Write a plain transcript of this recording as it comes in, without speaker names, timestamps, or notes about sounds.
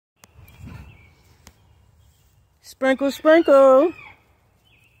Sprinkle, sprinkle.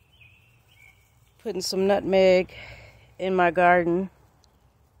 Putting some nutmeg in my garden.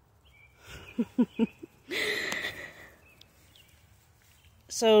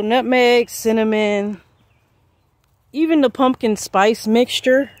 So nutmeg, cinnamon, even the pumpkin spice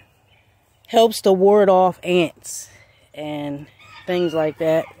mixture helps to ward off ants and things like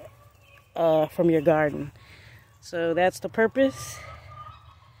that from your garden. So that's the purpose.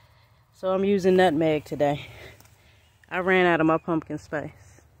 So I'm using nutmeg today. I ran out of my pumpkin spice.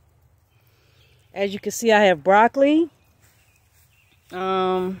 As you can see, I have broccoli.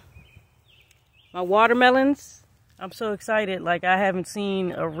 My watermelons. I'm so excited. Like, I haven't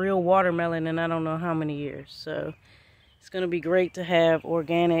seen a real watermelon in I don't know how many years. So it's going to be great to have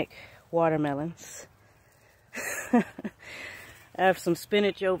organic watermelons. I have some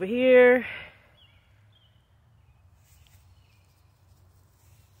spinach over here.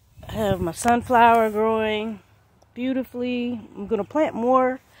 I have my sunflower growing beautifully. I'm going to plant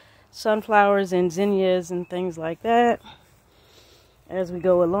more sunflowers and zinnias and things like that as we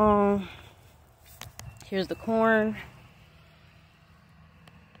go along. Here's the corn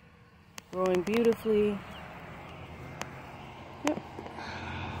growing beautifully.